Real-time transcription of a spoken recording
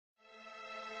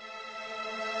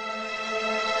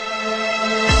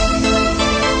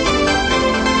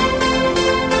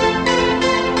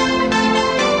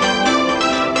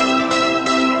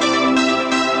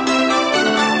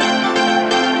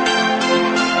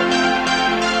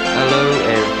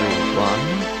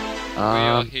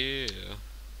here.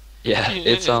 Yeah,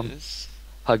 it's Yes.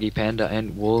 HuggyPanda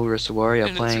and Walrus Warrior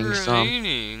And it's playing some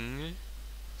raining.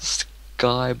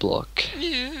 Skyblock.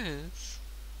 Yes.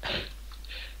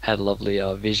 Had a lovely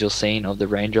visual scene of the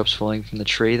raindrops falling from the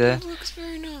tree there. It looks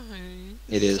very It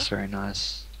nice. is very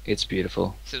nice. It's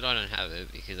beautiful. Except I don't have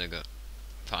it because I got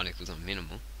particles on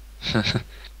minimal.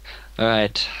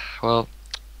 Alright, well,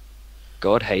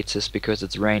 God hates us because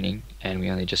it's raining and we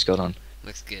only just got on.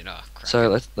 Let's get cracking. So yeah,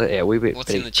 What's better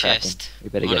in the get cracking. chest? We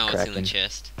better I get know what's in the cracking.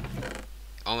 chest.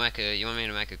 You want me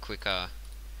to make a quick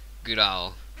good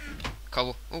old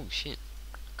cobble? Oh shit,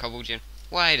 cobble gen.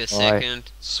 Wait a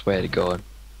second. Swear to God.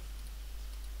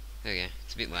 There we go.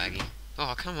 It's a bit laggy.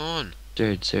 Oh come on.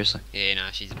 Dude, seriously. Yeah, no,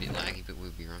 she's a bit laggy, but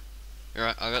we'll be right.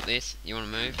 Alright, I got this. You want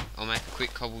to move? I'll make a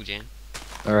quick cobble gen.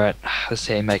 Alright, let's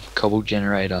see how you make a cobble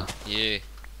generator. Yeah.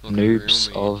 Like Noobs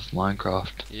a real man. of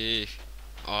Minecraft. Yeah.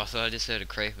 Oh, so I just heard a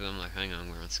creeper. I'm like, hang on,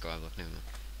 we're on Skyblock. Never mind.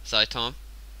 So, Tom,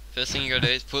 first thing you gotta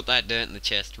do is put that dirt in the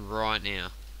chest right now.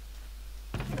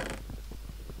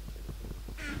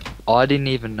 I didn't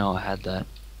even know I had that.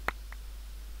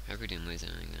 Hope we didn't lose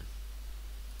anything then.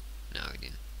 No, we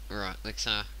didn't. Alright, let's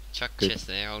chuck Good. chest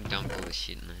there. I'll dump all this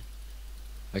shit in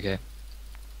there. Okay.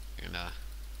 And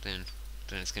then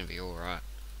it's gonna be alright.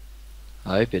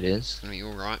 I hope it It's is. gonna be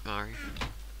alright, Mario.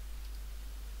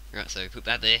 Right, so put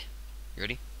that there. You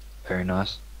ready? Very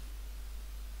nice.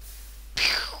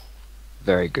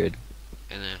 Very good.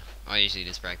 And then I usually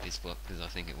just break this block because I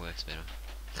think it works better.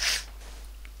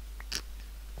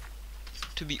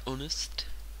 To be honest.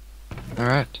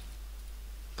 Alright.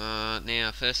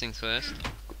 Now first things first.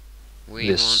 We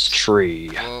This want tree.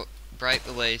 well break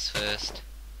the leaves first.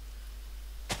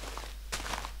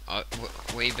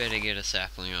 We better get a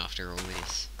sapling after all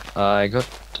this. I got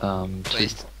two.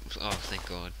 Please. Oh, thank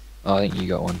God. Oh, I think you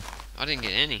got one. I didn't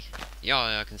get any. Yeah,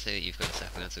 I can see that you've got a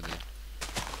sapling. That's all good.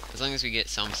 As long as we get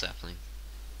some sapling.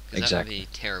 Because that would Exactly. be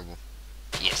terrible.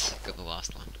 Yes, got the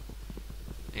last one.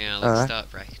 Now let's Alright.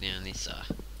 start breaking down this.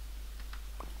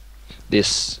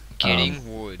 This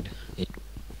Getting wood. yeah.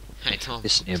 Hey Tom.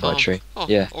 This nearby Tom. tree. Oh,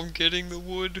 Yeah. I'm getting the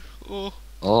wood. Oh.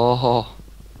 Oh,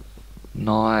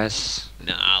 nice.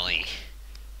 Gnarly.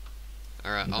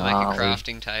 Alright, I'll make Gnarly. a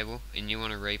crafting table, and you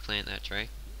want to replant that tree?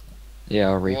 Yeah,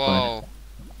 I'll replant it. Whoa.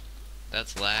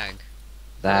 That's lag.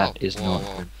 That Whoa, is whoa, not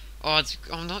whoa. good. Oh,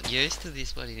 I'm not used to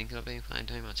this bloody thing because I've been playing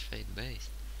too much Feed the Beast.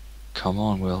 Come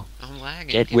on, Will. I'm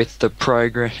lagging. Get with the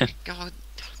program. God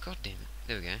damn it.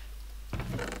 There we go.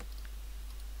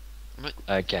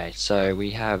 Okay, so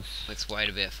we have. Let's wait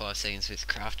about 5 seconds for this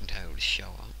crafting table to show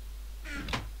up.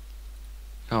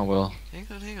 Oh well. Hang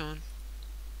on.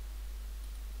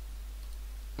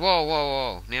 Whoa, whoa,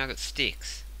 whoa. Now I got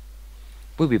sticks.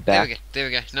 We'll be back. There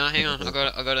we go. No, hang on. I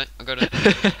got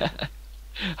it.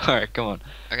 Alright, come on.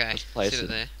 Okay, Let's place sit it. it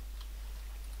there.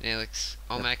 Now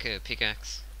I'll make a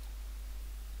pickaxe.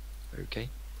 Okay.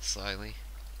 Slowly.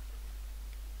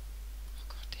 Oh,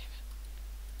 God damn it.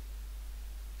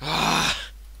 Ah!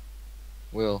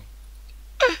 Will.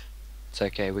 It's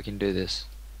okay, we can do this.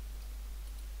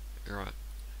 Alright.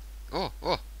 Oh,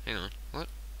 hang on. What?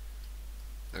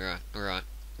 Alright.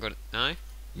 Got it. No?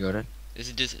 You got it? This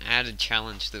is just an added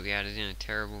challenge that we added in a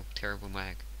terrible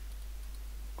lag.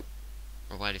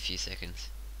 I'll wait a few seconds.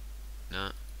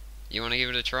 No. You want to give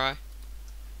it a try?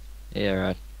 Yeah,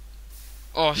 right.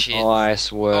 Oh shit.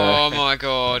 Nice work. Oh my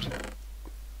God.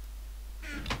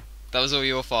 That was all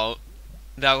your fault.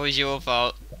 That was your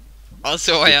fault. I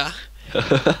saw ya.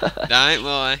 Don't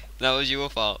lie. That was your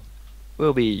fault.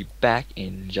 We'll be back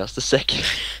in just a second.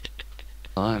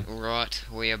 Time. Alright,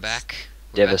 we are back.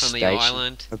 We're back on the Devastation.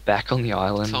 island. We're back on the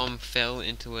island. Tom fell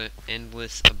into an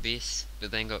endless abyss,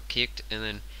 but then got kicked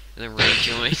and then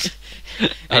rejoined.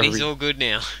 And he's all good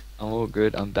now. I'm all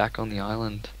good. I'm back on the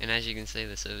island. And as you can see,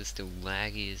 the server's still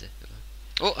laggy as ever.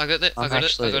 Oh, I got it. I I'm got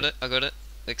actually- it.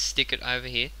 Let's stick it over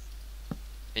here.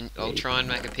 And I'll try and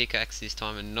make a pickaxe this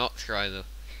time and not throw the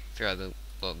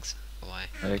logs away.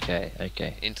 Okay.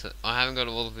 I haven't got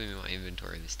all of them in my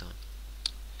inventory this time.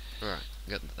 Alright,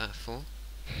 got that 4.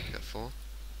 Got 4.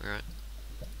 Alright.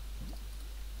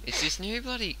 It's this new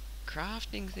bloody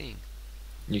crafting thing.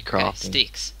 You Okay, crafting.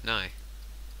 sticks. No.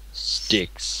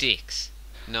 Sticks. Sticks.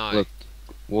 No. Look,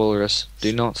 Walrus,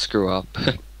 do not screw up.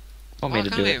 Want me I to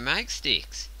can't do even it? make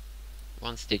sticks.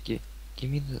 One stick. Give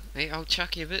me the. Hey, I'll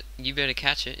chuck you a bit. You better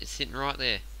catch it. It's sitting right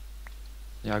there.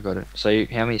 Yeah, I got it. So,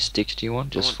 how many sticks do you want?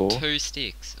 Just I want 4? 2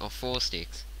 sticks. Or 4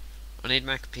 sticks. I need to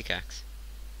make a pickaxe.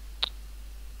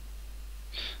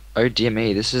 Oh dear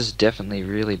me, this is definitely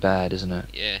really bad, isn't it?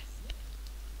 Yeah.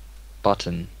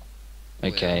 Button.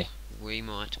 Okay. Well, we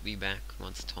might be back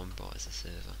once Tom buys a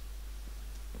server.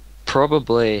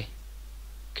 Probably.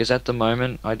 Because at the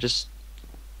moment, I just...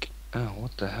 Oh,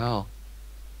 what the hell?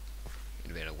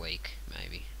 In about a week,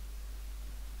 maybe.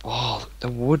 Oh, the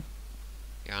wood...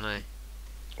 Yeah, I know.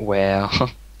 Wow.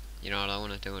 You know what I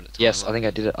want to do at a time Yes, I like think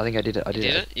I did it. I think I did it. I You did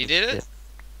did it. it? You did it? Yeah. You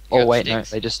Oh got wait, no, sticks?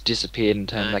 they just disappeared and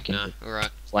turned No, back no, into alright.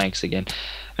 flanks again.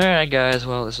 Alright guys,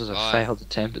 well this was a Bye. failed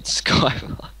attempt at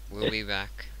Skyblock. We'll be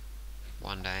back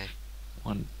one day.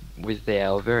 One with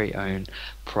our very own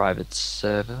private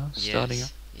server starting up.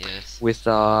 Yes. With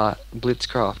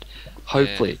Blitzcraft.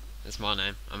 Hopefully. Yeah, that's my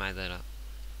name. I made that up.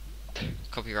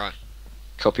 Copyright.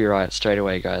 Copyright straight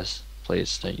away guys.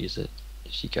 Please don't use it.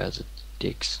 If you guys are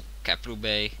dicks. Capital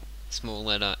B, small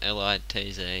letter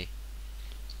L-I-T-Z.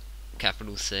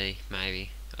 Capital C, maybe.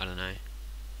 I don't know.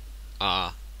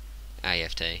 R,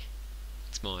 A-F-T.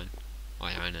 It's mine.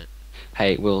 I own it.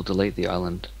 Hey, we'll delete the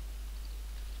island.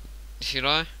 Should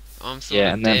I? I'm sort Yeah,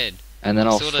 of and then- dead. And then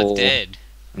I'm I'll sort fall of dead.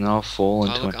 and then I'll fall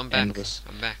into Oh look, an I'm back. endless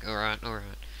I'm back. Alright, alright.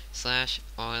 Slash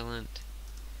island.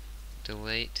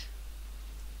 Delete.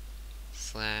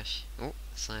 Slash. Oh,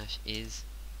 slash is.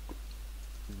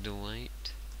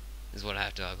 Delete. Is what I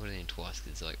have to. I put it in twice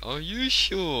because it's like, are you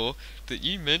sure that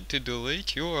you meant to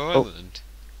delete your island?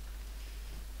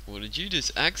 Or did you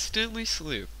just accidentally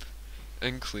slip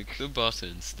and click the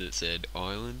buttons that said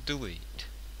island delete?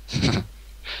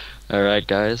 Alright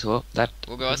guys, well that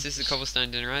Well guys, this is a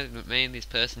cobblestone generator, but me and this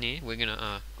person here, we're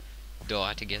gonna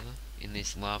die together in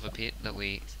this lava pit that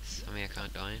we somehow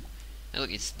can't die in. Hey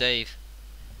look, it's Steve.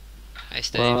 Hey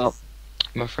Steve. Well,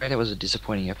 I'm afraid it was a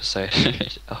disappointing episode.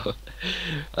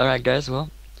 Alright guys, well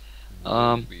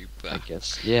We'll be I back.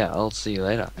 guess yeah, I'll see you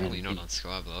later. Probably And not be on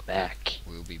Skyblock. back.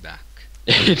 We'll be back.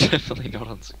 Definitely not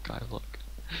on Skyblock.